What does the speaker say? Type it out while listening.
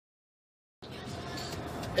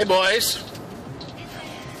Hey, boys.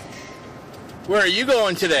 Where are you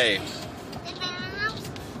going today? Bananas.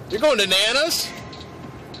 You're going to Nana's?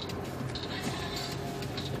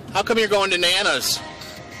 How come you're going to Nana's?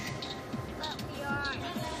 But we are.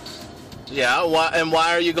 Yeah, and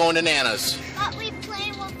why are you going to Nana's? But we play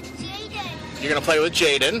with Jaden. You're going to play with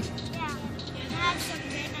Jaden? Yeah. And have some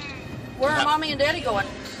dinner. Where are Mommy and Daddy going?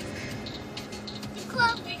 The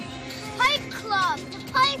club. Pipe club.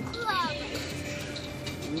 The pipe club.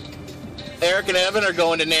 Eric and Evan are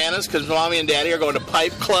going to Nana's because Mommy and Daddy are going to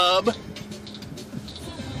Pipe Club.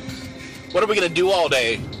 What are we going to do all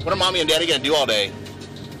day? What are Mommy and Daddy going to do all day?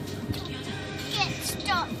 Get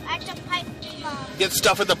stuff at the pipe club. Get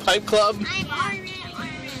stuff at the Pipe Club?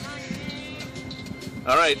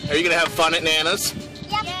 All right. Are you going to have fun at Nana's?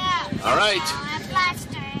 Yep. Yeah. All right. I'll have lots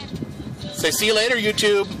of time. Say see you later,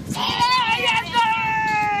 YouTube. See you later.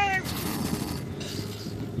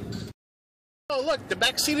 Oh, look, the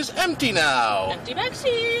back seat is empty now. Empty back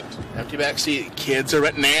seat. Empty back seat. Kids are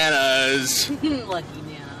at Nana's. Lucky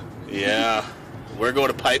Nana. Yeah. We're going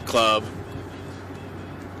to Pipe Club.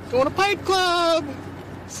 Going to Pipe Club.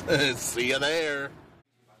 See you there.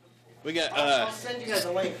 We got I'll send you guys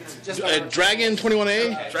a link. It's just Dragon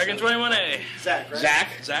 21A. Dragon 21A. Zach, right? Zach.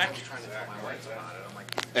 Zach.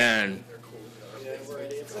 And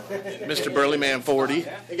Mr. Burlyman 40.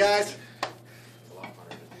 Hey guys.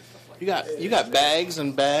 You got bags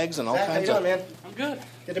and bags and all Zach, how you kinds doing, of. man? I'm good.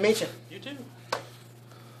 Good to meet you. You too.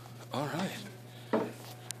 All right.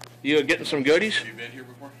 You getting some goodies? Have you been here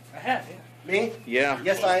before? I have, yeah. Me? Yeah.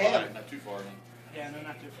 Yes, I am. Not too far. Then. Yeah, no,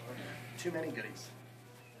 not too far. Too many goodies.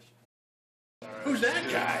 Who's that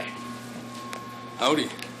guy? Howdy.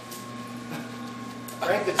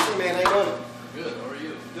 Frank, good to see you, man. How you doing? Good. How are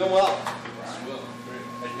you? Doing well. Well.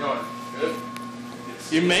 How you doing? Good.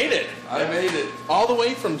 You made it. I made it All the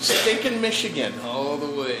way from stinking Michigan. all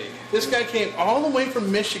the way. This guy came all the way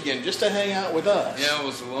from Michigan just to hang out with us. Yeah, it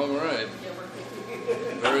was a long ride.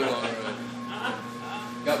 Very long ride.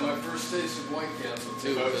 Got my first taste of White Castle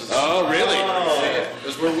too. Oh, really?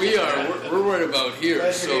 Because where we are, we're right about here.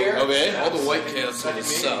 Right So here? Okay. all the White Castle is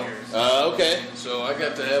south. Okay. So I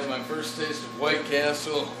got to have my first taste of White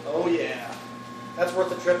Castle. Oh, yeah. That's worth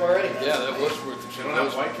the trip already. Yeah, that was worth the trip. That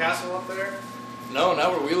was- White Castle up there? No,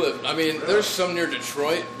 not where we live. I mean, there's some near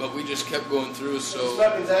Detroit, but we just kept going through. So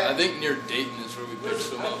Smoking, Zach? I think near Dayton is where we picked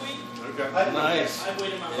some up. Okay. Nice.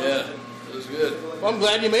 Yeah, it was good. Well, I'm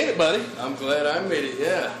glad you made it, buddy. I'm glad I made it.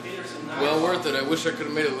 Yeah, well worth it. I wish I could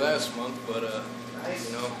have made it last month, but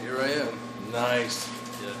Nice. you know, here I am. Nice.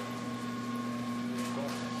 Yeah.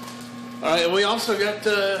 All right, and we also got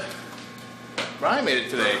Brian made it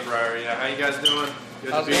today. Briar, yeah. How you guys doing?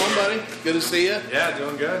 Good How's to it be going, here. buddy? Good to see you. Yeah,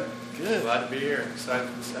 doing good. Good. Glad to be here. Excited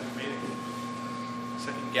for the second meeting.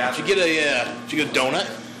 Second Did gathering. you get a donut?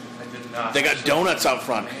 I did not. They got donuts out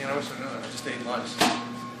front. Man, I wish I knew. I just ate lunch.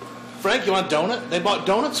 Frank, you want a donut? They bought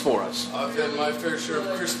donuts for us. I've had my fair share of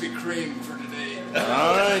Krispy Kreme for today.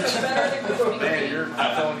 All right. Man, you're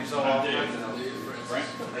filling yourself off.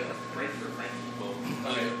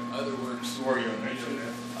 Either works. Who are you?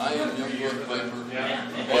 I am Youngblood Piper.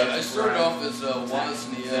 But I started off as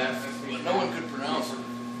Wozniak, but no one could pronounce it.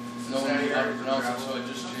 No one knew how to pronounce it, so I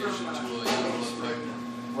just changed it to Youngblood Piper.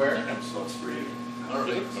 Where? All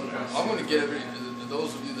right. I'm going to get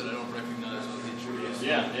those of you that I don't recognize, I'll get you.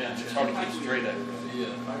 Yeah. It's hard to keep straight everybody.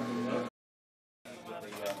 Yeah.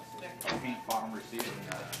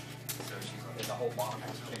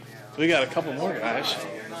 We got a couple more guys.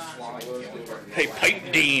 Hey,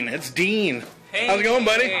 Pipe Dean. It's Dean. Hey, How's it going,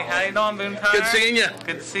 buddy? Hey, how you doing, Boone Tyler? Good seeing you.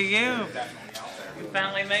 Good to see you. You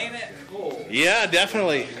finally made it. Yeah,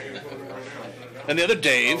 definitely. And the other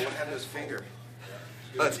Dave.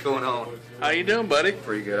 What's going on? How you doing, buddy?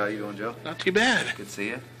 Pretty good. How you doing, Joe? Not too bad. Good to see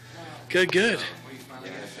you. Good, good.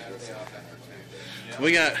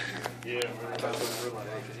 We got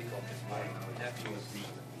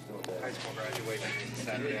High school graduation is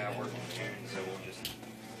Saturday. I work in June, so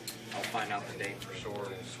I'll find out the date for sure. We'll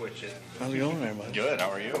switch it. How's it going there, bud? Good. How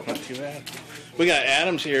are you? Not too bad. We got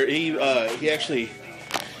Adams here. He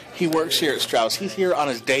works here at Straus. He's here on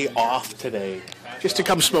his day off today, just to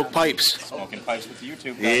come smoke pipes. Smoking pipes with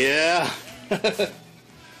YouTube. Yeah.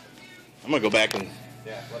 I'm gonna go back and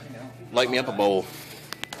light me up a bowl.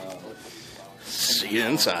 See you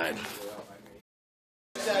inside.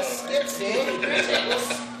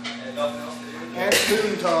 And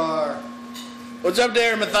Spoontar. What's up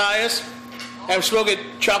there, Matthias? I'm smoking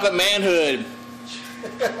chocolate manhood.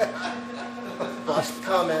 Lost the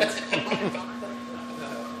comments.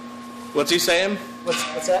 What's he saying?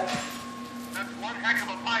 What's that? That's one heck of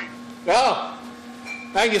a pipe. Oh,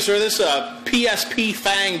 Thank you, sir. This PSP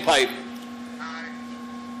Fang pipe.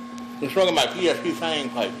 I'm smoking my PSP Fang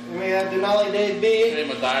pipe. We have Denali Dave B. Hey,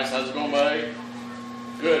 Matthias, how's it going, buddy?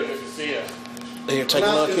 Good to see you. Here, take a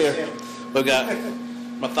look here. We got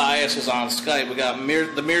Matthias is on Skype. We got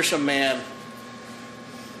the Mearsome Man.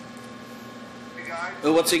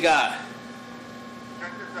 Oh, what's he got?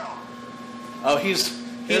 Check this out. Oh, he's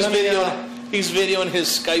videoing his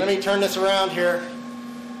Skype. Let me turn this around here.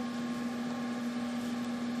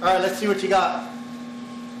 All right, let's see what you got.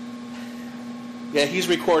 Yeah, he's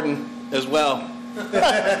recording as well.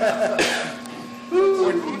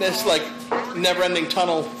 That's like never-ending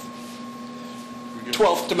tunnel,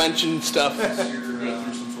 12th dimension stuff. What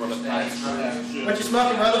you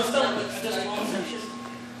smoking, brother?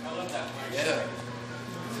 Yeah.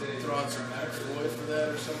 Throw on some natural oil for that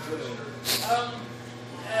or something? It's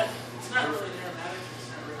not really aromatic. It's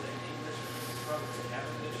not really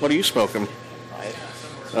English. What are you smoking?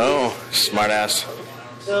 Oh, smartass.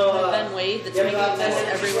 So, Ben Wade, that's making this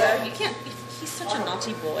everywhere. You can't. He's such a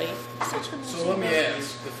naughty boy. He's such a naughty So let me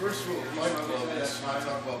ask, the first rule of Fight Club is not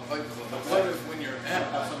talk about Fight Club. But what if when you're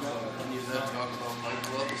at Fight Club, when you then talk about Fight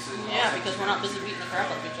Club? Yeah, because we're not busy beating the crap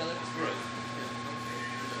out of each other. Right.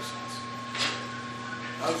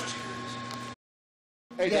 I was just curious.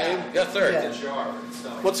 Hey, Dave. Yes, sir.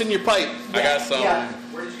 What's in your pipe? I got some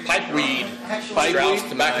pipe weed. Pipe Straus weed?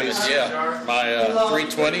 Tobacconist, yeah. My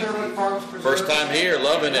 320. First time here,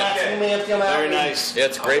 loving it. Very nice. Yeah,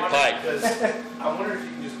 it's a great pipe. I wonder if you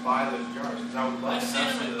can just buy those jars, because I would love I've to seen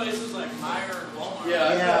have them some in of those. places like Meijer and Walmart.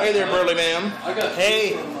 Yeah. Hey there, burly man. I got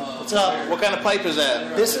hey, what's up? What kind of pipe is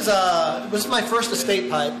that? This is my first estate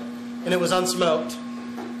pipe, and it was unsmoked.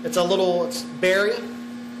 It's berry,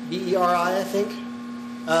 B-E-R-I, I think.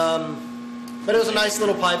 But it was a nice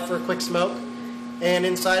little pipe for a quick smoke. And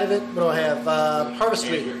inside of it, what do I have? Harvest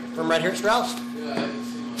weed from right here at Straus.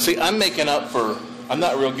 See, I'm making up for. I'm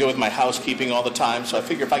not real good with my housekeeping all the time, so I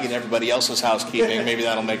figure if I get everybody else's housekeeping, maybe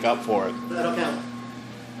that'll make up for it. That'll count.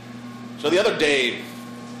 So the other day,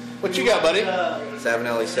 what you got, buddy?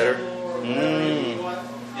 Savinelli Sitter.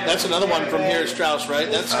 That's another one from here at Straus, right?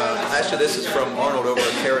 That's Actually, this is from Arnold over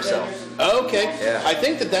at Carousel. okay. Yeah. I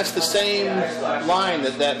think that's the same line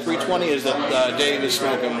that 320 is that Dave is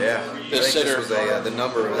smoking. Yeah. The I think sitter. this was the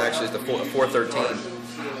number was actually the 413.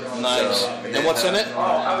 Nice. So, And what's in it?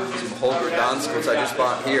 Some Holger Donsk, which I just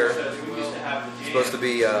bought here. It's supposed to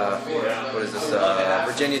be, what is this,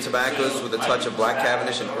 Virginia tobaccos with a touch of black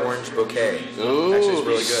Cavendish and orange bouquet. Ooh, Actually, it's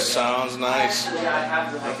really good. Sounds nice.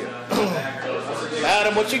 Thank you.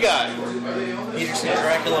 Adam, what you got? Peterson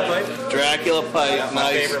Dracula pipe. Dracula pipe. My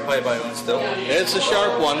Nice. favorite pipe I own still. It's a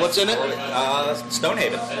sharp one. What's in it?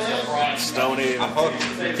 Stonehaven.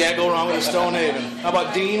 Stonehaven. Can't go wrong with a Stonehaven. How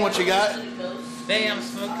about Dean? What you got? Today I'm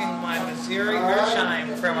smoking my Missouri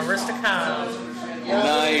Gersheim from Aristocano.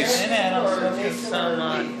 Nice. And then I'm smoking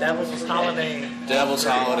some Devil's Holiday. Devil's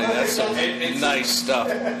Holiday. That's some nice stuff.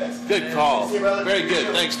 Good call. Very good.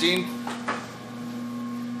 Thanks, Dean.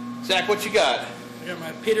 Zach, what you got? I got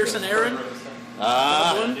my Peterson Aaron.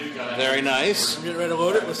 Very nice. I'm getting ready to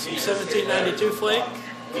load it with some 1792 flake.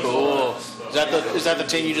 Cool. Is that the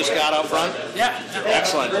tin you just got out front? Yeah.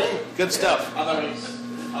 Excellent. Good stuff.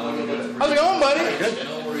 How's it going, buddy?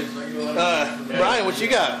 Good. Brian, what you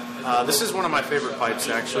got? This is one of my favorite pipes,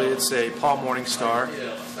 actually. It's a Paul Morningstar.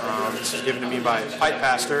 This is given to me by a pipe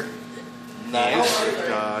pastor. Nice. You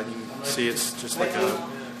can see it's just like a,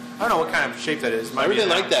 I don't know what kind of shape that is. I really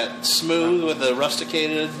like that. Smooth with the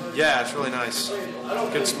rusticated. Yeah, it's really nice.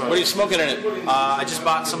 Good smoke. What are you smoking in it? I just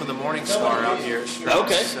bought some of the Morningstar out here at Straus.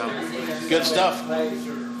 Okay. So. Good stuff.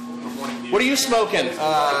 What are you smoking?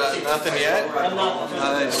 Nothing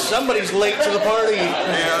yet. Somebody's late to the party.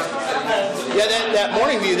 Yeah, that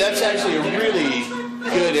Morning View, that's actually a really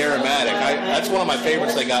good aromatic. That's one of my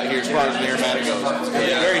favorites they got here as far as the aromatic goes.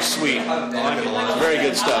 Very sweet. Very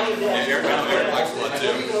good stuff.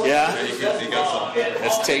 Yeah?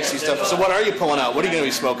 That's tasty stuff. So what are you pulling out? What are you going to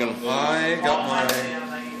be smoking? I got my...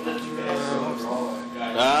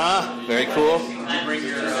 Very cool. Did you bring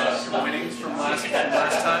your winnings from last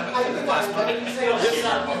time?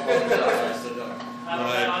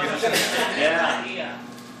 Yeah.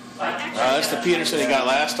 That's the Peterson he got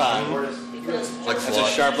last time. That's a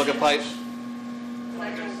sharp looking pipe.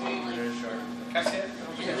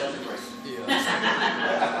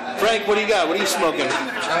 Frank, what do you got? What are you smoking?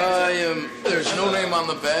 There's no name on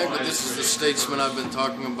the bag, but this is the Statesman I've been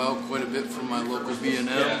talking about quite a bit from my local B&M.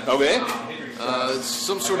 Okay. It's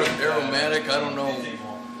some sort of aromatic, I don't know.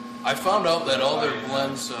 I found out that all their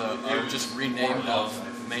blends are just renamed of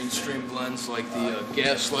mainstream blends, like the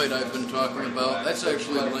Gaslight I've been talking about. That's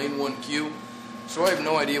actually Lane 1Q. So I have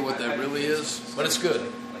no idea what that really is, but it's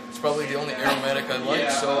good. It's probably the only aromatic I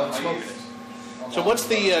like, so I'm smoking it. So what's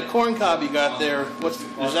the corn cob you got there?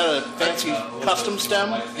 Is that a fancy custom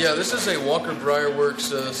stem? Yeah, this is a Walker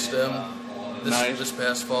Briarworks stem. Nice. This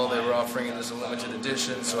past fall they were offering it as a limited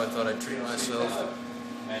edition, so I thought I'd treat myself.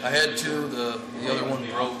 I had two, the other one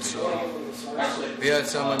broke, so yeah,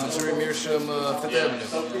 it's on my Missouri Meerschaum 5th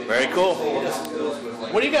Avenue. Very cool.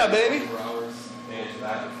 What do you got, baby?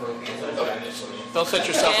 Don't set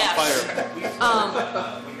yourself on fire.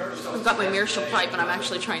 I've got my Meerschaum pipe, and I'm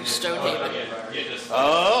actually trying Stonehaven.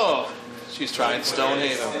 Oh, she's trying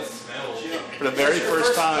Stonehaven for the very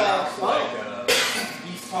first time.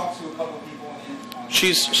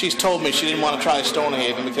 She's told me she didn't want to try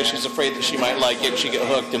Stonehaven because she's afraid that she might like it, she get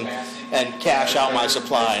hooked and cash out my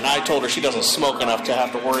supply. And I told her she doesn't smoke enough to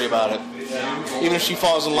have to worry about it. Even if she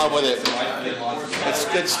falls in love with it, it's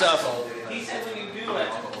good stuff.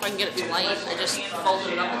 If I can get it light, I just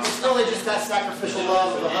folded it up. It's really just that sacrificial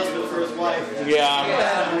love of a husband for his wife. Yeah.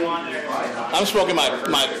 I'm smoking my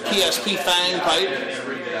PSP Fang pipe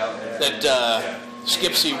that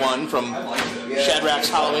Skipsy won from Shadrack's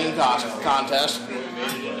Halloween contest.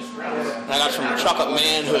 And I got some chocolate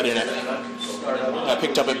manhood in it. I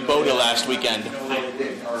picked up at Boda last weekend.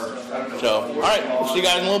 So, all right, we'll see you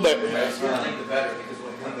guys in a little bit.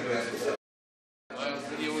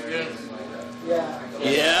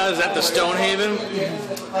 Yeah, is that the Stonehaven?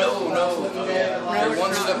 No. The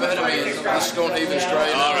ones that have ahead of me, the Stonehaven's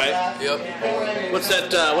dry. All right. Yep. What's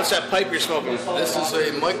that pipe you're smoking? This is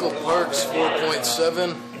a Michael Parks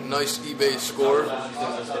 4.7. Nice eBay score.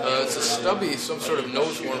 It's a stubby, some sort of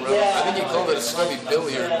nose warmer. I think you call it a stubby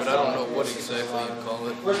billiard, but I don't know what exactly you call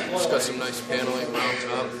it. It's got some nice paneling round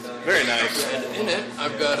top. Very nice. And in it,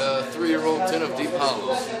 I've got a 3-year-old tin of Deep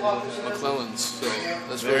Hollow, McClellan's. So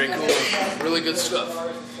that's very cool. Really good stuff.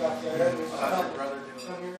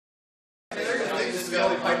 I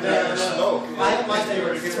have my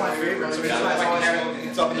favorite. It's my favorite. So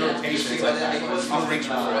it's up in the rotation. So I'm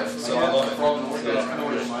reaching for it. So I love it.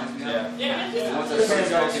 Yeah. Yeah,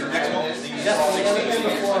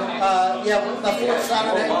 the fourth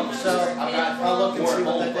Saturday. So I'll look and see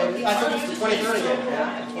what that day is. I think it's the 23rd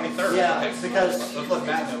again. 23rd. Yeah, because let's let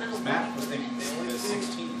Matt know. Because Matt was thinking the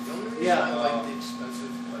 16th. Yeah.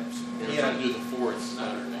 Yeah. Do the fourth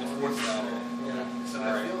Saturday. The fourth Saturday. Yeah.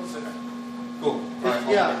 Cool.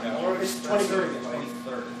 Yeah, it's the 23rd again.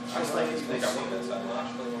 23rd. I was like, I think I won that Saturday.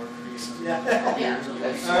 yeah.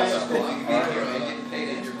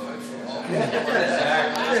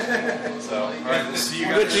 So, all right, we'll see you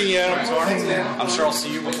guys. Good seeing you. I'm sure I'll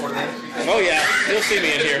see you before then. Oh yeah, you'll see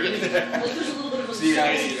me in here. See you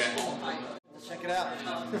guys. Check it out.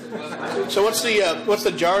 So what's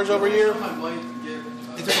the jars over here?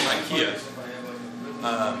 These are from IKEA.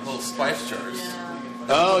 Little spice jars.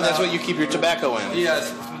 Oh, that's what you keep your tobacco in. Yeah,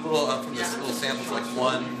 it's little from this little samples, like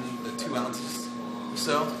 1 to 2 ounces or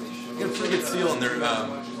so. You get a pretty good seal, and they're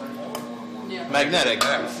Magnetic.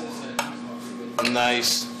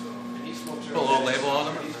 Nice. Put a little label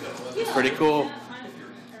on them. Pretty cool.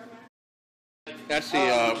 That's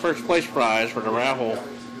the first place prize for the raffle.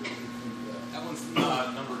 That one's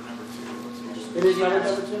number 2. It is number 2?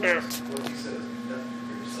 That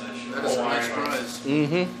is a nice prize.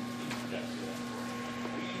 Mm-hmm.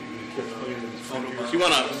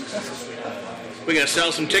 We gonna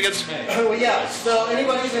sell some tickets? Well, yeah. So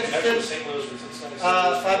anybody's interested, $5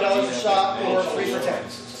 a shot or free for 10.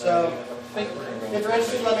 So if you're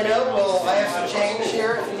interested, let me know. Well, I have some change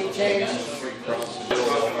here. If you need change,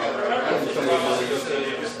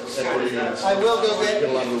 I will go get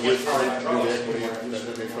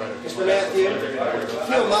Mr. Matthew. If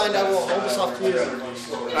you don't mind, I will hold this off to you.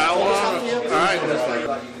 All right.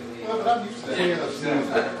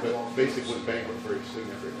 Basic was banquet very soon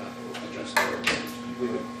every time.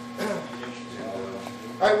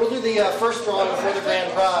 All right, we'll do the first drawing for the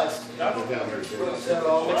grand prize. So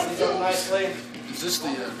I'll mix these up nicely. Is this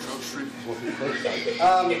the drug street?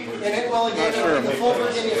 And it will again the full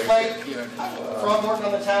Virginia plate from working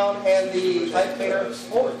on the town and the pipe cleaner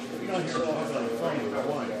orange.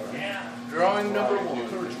 Drawing number 1.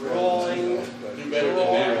 Rolling.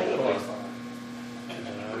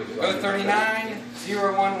 039-011.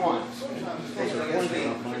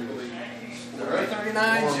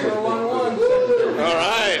 039-011. All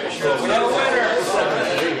right. We have a winner.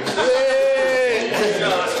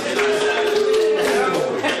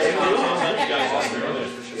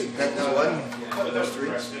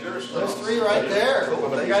 Those 3 right there.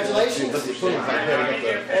 Congratulations. And if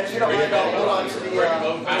you don't mind, I'll hold on to the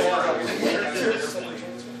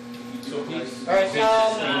all right.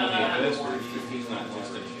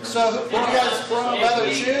 So would you guys rather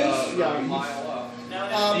choose?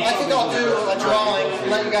 I think I'll do a drawing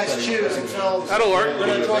and let you guys choose until That'll work. So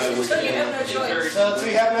you have no choice. So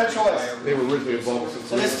you have no choice. They were originally involved with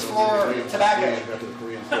So this is for tobacco. after the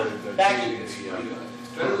Koreans started the Backing.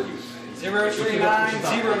 039009.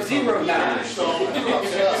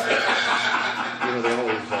 You know, they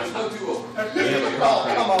always Oh,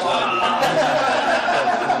 come on.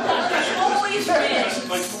 Always wins.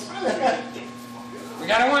 We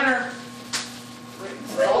got a winner.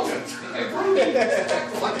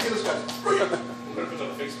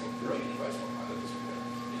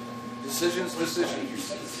 Decisions.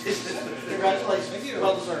 Congratulations.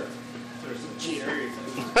 Well deserved. Cheater. Hey,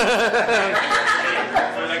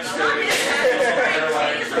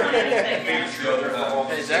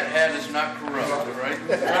 that hat is not corrupt, right?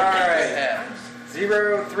 Alright.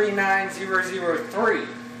 039003.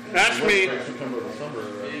 That's me.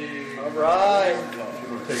 All right.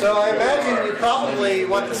 So I imagine you probably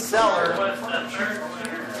want the seller.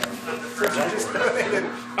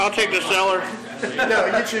 I'll take the seller. No,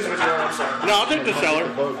 you choose what you want. I'm sorry. No, I'll take the seller.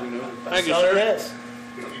 Thank you, Seller sir. it is.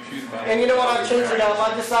 And you know what? I've changed it now.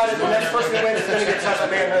 I've decided the next person who wins is going to get touched by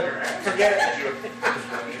manhood. Forget it.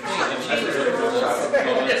 It's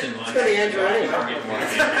going to be Andrew anyway.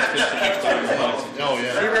 Oh,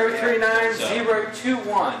 yeah.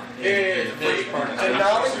 039021.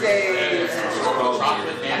 Denali Days.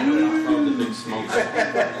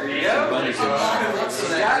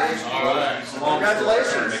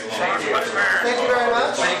 Congratulations. Thank you very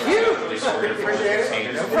much. Thank you. Appreciate it.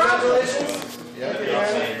 Congratulations.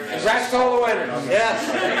 Congrats to all the winners. Yes.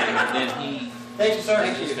 Thank you, sir.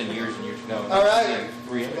 It's been years and years ago. All right.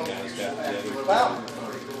 300 guys got together. Wow.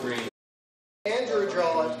 Andrew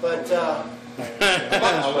draw it, but I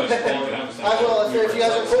will. If you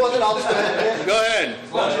guys are cool with it, I'll just go ahead and Go ahead.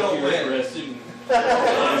 what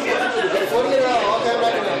do you know? I'll come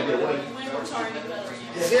back to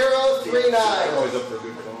 039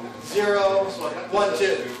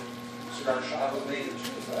 012.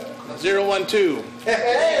 012.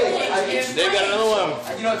 Hey! They got another one.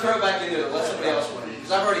 You know, throw it back into it. Let somebody else win.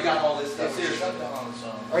 Because I've already got all this stuff.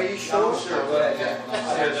 Are you sure? I'm sure. Go ahead, Jack.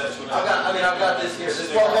 I've got this here. This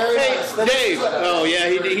is Well, very Hey, nice. Dave. Oh, yeah,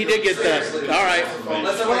 he did get that. All right.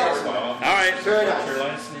 Let somebody else win. All right. Very nice.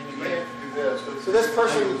 So this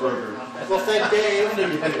person will thank Dave.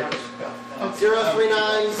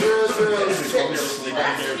 039006.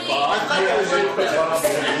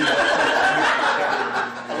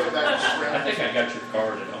 I think I got your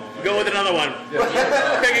card at home. Go with another one.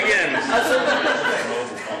 Pick again.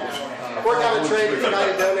 Worked out a trade tonight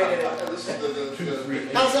and donated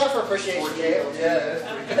it. How's that for appreciation, Dave? Yeah.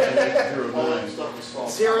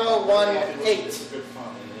 018.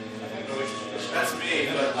 That's me,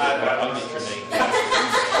 but I'll get your name.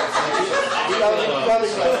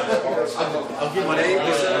 I'll give my name. My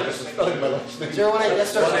last name. 018,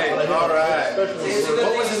 yes, sir. All right.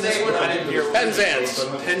 What was in this one? I didn't hear. Penzance.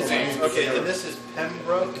 Penzance. Okay, and this is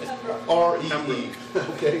Pembroke. R-E-E.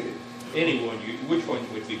 Okay. Anyone, which one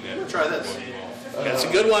would be better? Try this. That's a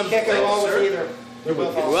good one. Can't go wrong with either. You're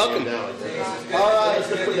welcome. All right.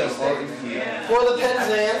 Put down R-E-E. For the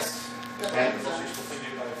Penzance,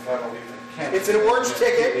 it's an orange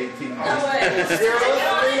ticket.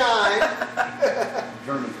 039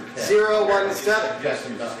 German for cat. 017.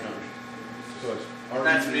 Justin.com. So it's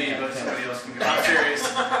That's me, but somebody else can go. I'm serious. Is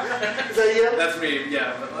that you? That's me,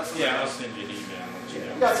 yeah. But Yeah, I'll send you an email.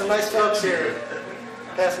 You got some nice folks here.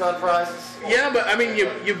 Passing on prizes. Yeah, but I mean, you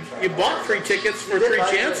bought 3 tickets for 3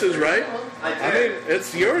 chances, right? I mean,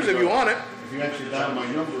 it's yours if you want it. If you actually dial my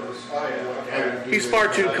number, He's far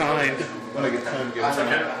too kind. when I get time to get home,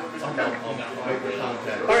 I'll make the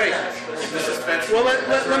contact. All right. Well,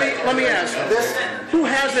 let me ask this: who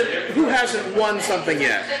hasn't won something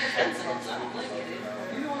yet?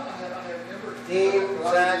 Dean,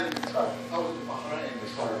 Zach,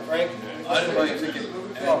 Frank. I didn't buy a ticket.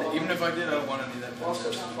 And even if I did, I don't want any of that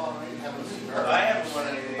process. I haven't won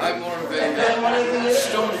anything. I'm more of a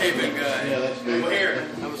Stonehaven guy. Yeah, that's me. Here.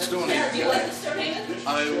 I'm a Stonehaven. Do you like the Stonehaven?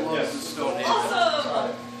 I love the Stonehaven.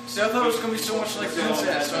 Awesome! See, I thought it was going to be so much like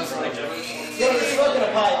Penzance, so I was like, Yeah, you're smoking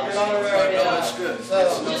a pipe. You're not aware no, right now. that's good. So,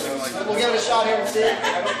 That's nothing like we'll give it a shot here and see.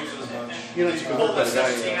 You know, you can look at a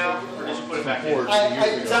guy out, or did you put it back in? Ford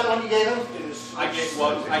Is that one you gave him? I gave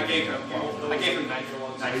him 90.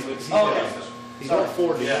 Oh, okay. He's on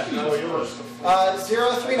Ford. He's all yours.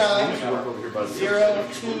 039 You work over here by the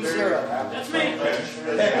 020. That's me.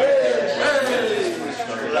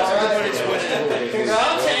 Everybody's winning.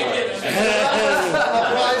 I'll take it. A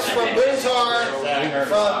prize from Boontar,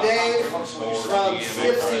 from Dave, from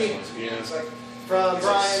Skipsy, from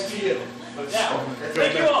Brian,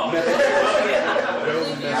 Thank you all.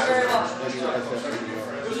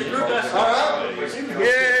 All right.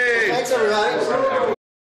 Yay! Thanks, everybody.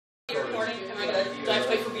 Recording. Am I gonna? Do I have to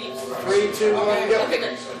wait for beeps? 3, 2, 1, go. Okay,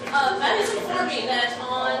 good. Matt has informed me that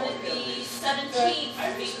on the 17th,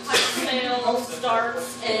 the pipe sale starts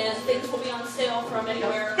and things will be on sale from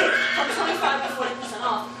anywhere from 25 to 40%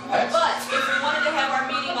 off. But if we wanted to have our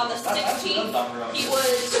meeting on the 16th, he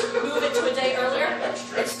would move it to a day earlier.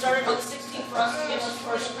 It started on the 16th for us to give us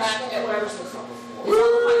first crack at whatever's in the store. It's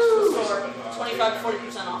on the pipe store, 25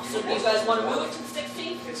 to 40% off. So do you guys want to move it to the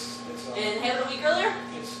 16th and have it a week earlier?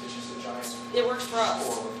 It works for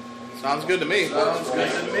us. Sounds good to me. Sounds good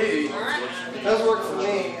to me. Alright. It does work for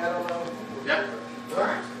me. I don't know. Yep.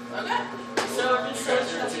 Alright. Okay. So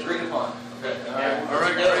It's agreed upon. Okay. It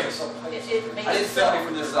Alright, great. makes I didn't sell me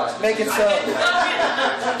from this side. Make it so.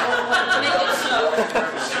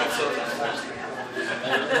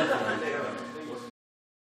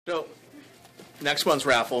 So, next month's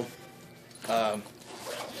raffle,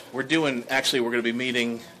 we're going to be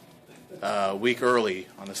meeting a week early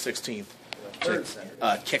on the 16th to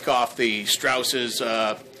kick off the Straus's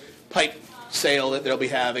pipe sale that they'll be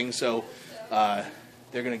having. So they're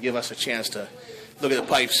going to give us a chance to look at the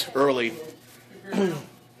pipes early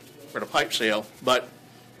for the pipe sale. But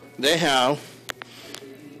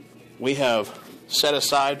we have set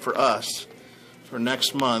aside for us for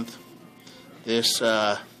next month this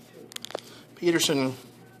Peterson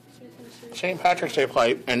St. Patrick's Day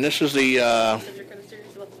pipe, and this is the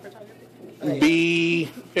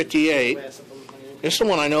B58. This is the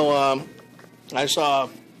one I know. I saw.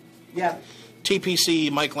 Yeah.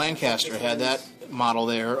 TPC Mike Lancaster had that model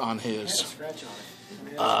there on his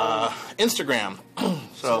Instagram.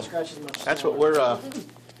 So that's what we're.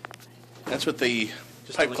 That's what the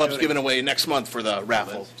pipe club's giving away next month for the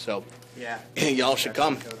raffle. So yeah, y'all should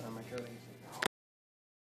come.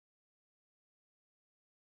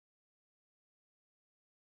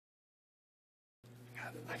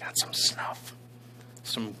 I got some snuff,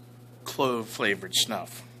 some clove-flavored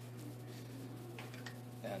snuff,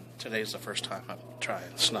 and today's the first time I'm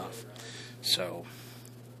trying snuff, so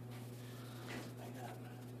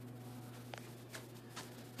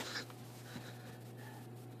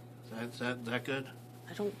is that good?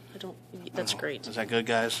 I don't. That's great. Is that good,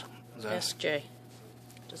 guys? Yes, Jay.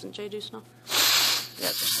 Doesn't Jay do snuff? Yeah,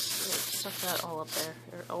 just stuff that all up there.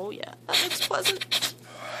 Oh yeah, it's pleasant.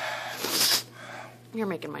 You're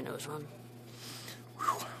making my nose run.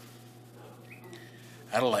 Whew.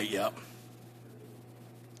 That'll light you up.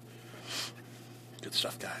 Good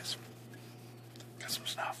stuff, guys. Got some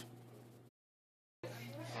stuff.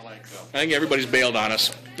 I think everybody's bailed on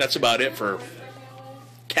us. That's about it for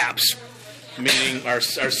CAPS meeting, our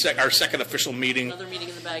second official meeting. Another meeting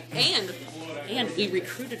in the bag, and we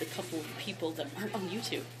recruited a couple of people that aren't on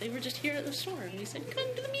YouTube. They were just here at the store, and we said,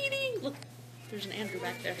 "Come to the meeting." Look. There's an Andrew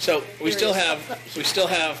back there. So we still have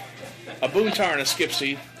a Boontar and a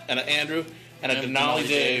Skipsy and an Andrew and a Denali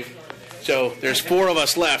Dave. So there's 4 of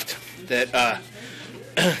us left that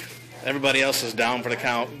everybody else is down for the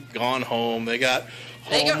count, gone home. They got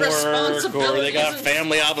homework or they got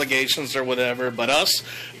family obligations or whatever. But us,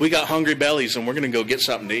 we got hungry bellies and we're going to go get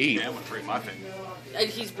something to eat. Yeah, I'm going to bring my family. And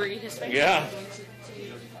he's bringing his family. Yeah.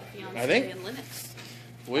 I think. And Linux.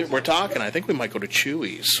 We're talking. I think we might go to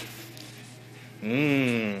Chewy's.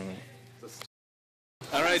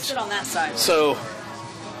 All right. Sit on that side. So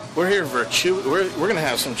we're here for Chewy. We're gonna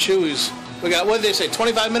have some Chewy's. We got, what did they say?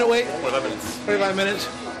 25-minute wait. 25 minutes. 25 minutes.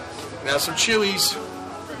 Now some Chewy's.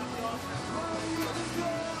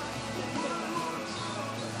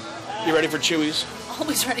 You ready for Chewy's?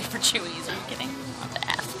 Always ready for Chewy's. Are you kidding? Not to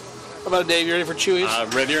ask. How about Dave? You ready for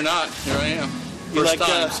Chewy's? Ready or not, here I am. You First like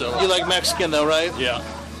time, so. You like Mexican though, right? Yeah.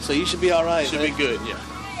 So you should be all right. Should be good, yeah.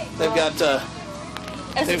 They've got.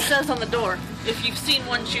 As it says on the door, if you've seen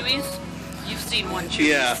one Chewy's, you've seen one Chewy's.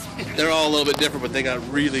 Yeah, they're all a little bit different, but they got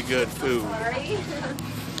really good food.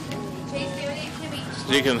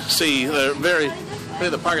 So you can see they're look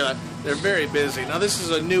at the parking lot. They're very busy. Now this is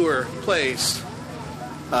a newer place,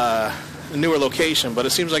 a newer location, but it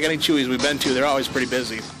seems like any Chewy's we've been to, they're always pretty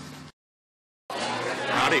busy.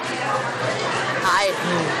 Howdy. Hi.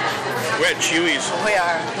 We're at Chewy's. We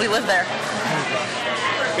are. We live there.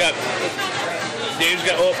 Dave's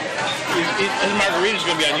got, his margarita's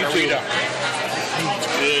going to be on YouTube.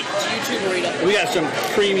 Good. YouTube burrito. We got some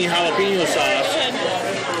creamy jalapeno sauce.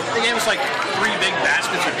 They gave us like 3 big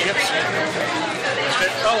baskets of chips.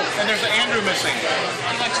 Oh, and there's an Andrew missing.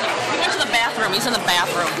 He went to the bathroom. He's in the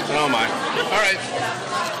bathroom. Oh my. All right.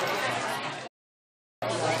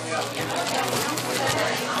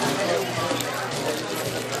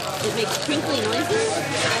 It makes crinkly noises,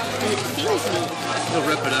 and it feels me. He'll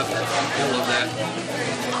rip it up. He'll love that.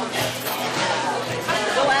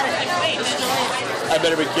 Go at it. Destroy it. I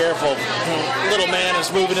better be careful. Little man is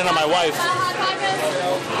moving in on my wife.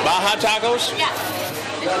 Baja tacos? Yeah.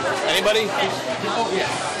 Anybody?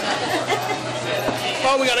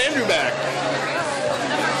 Oh, we got Andrew back.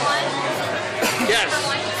 Yes.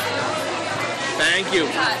 Thank you.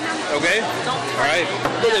 Okay? All right.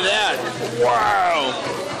 Look at that. Wow.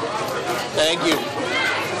 Thank you.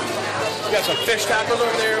 We got some fish tacos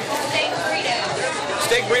over there. Steak burrito.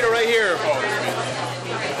 Steak burrito right here.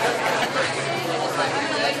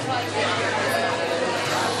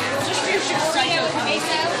 Just your psycho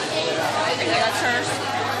queso. That's hers.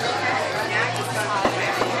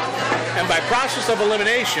 And by process of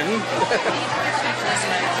elimination,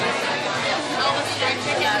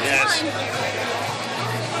 yes.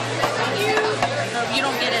 No, you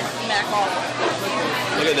don't get it back off.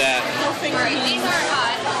 Look at that. No finger. These are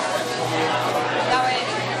hot. That way.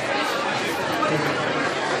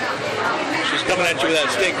 She's coming at you with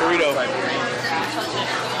that steak burrito.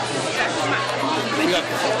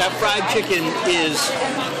 That fried chicken is.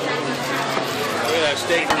 Look at that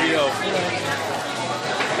steak burrito.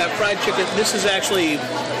 That fried chicken. This is actually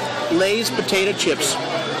Lay's potato chips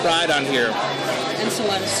fried on here. And some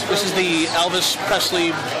lettuce. This is the Elvis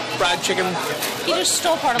Presley fried chicken. He just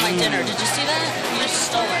stole part of my dinner. Did you see that? He just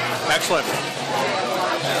stole it. Excellent.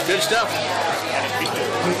 Good stuff.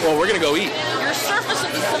 Well, we're gonna go eat. Your surface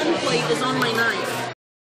of the sun plate is on my knife.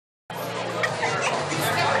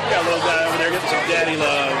 Got a little guy over there getting some daddy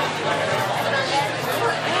love.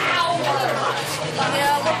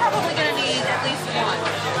 Yeah, we're probably gonna need at least one.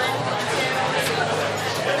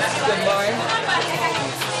 Good line.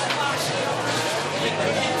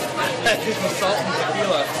 Some salt and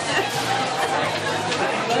tequila.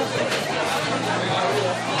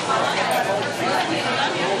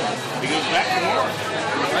 He goes back for more.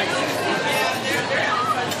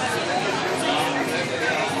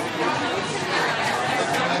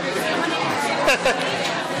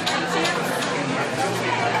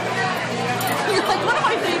 You're like, what am I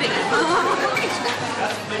feeding?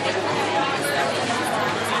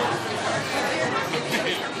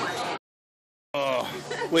 Oh,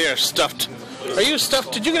 we are stuffed. Are you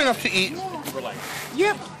stuffed? Did you get enough to eat?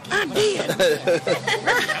 Yep, I did.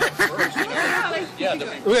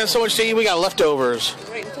 We got so much to eat, we got leftovers.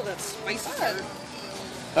 Wait until that's spicy.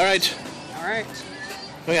 All right, All right.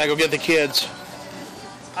 we gotta go get the kids.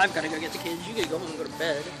 I've got to go get the kids. You got to go home and go to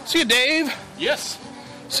bed. See you, Dave. Yes.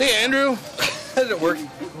 See you, Andrew. That didn't work.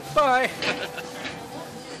 Bye.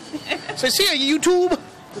 Say see you, YouTube.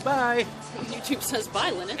 Goodbye. YouTube says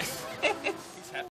bye, Linux.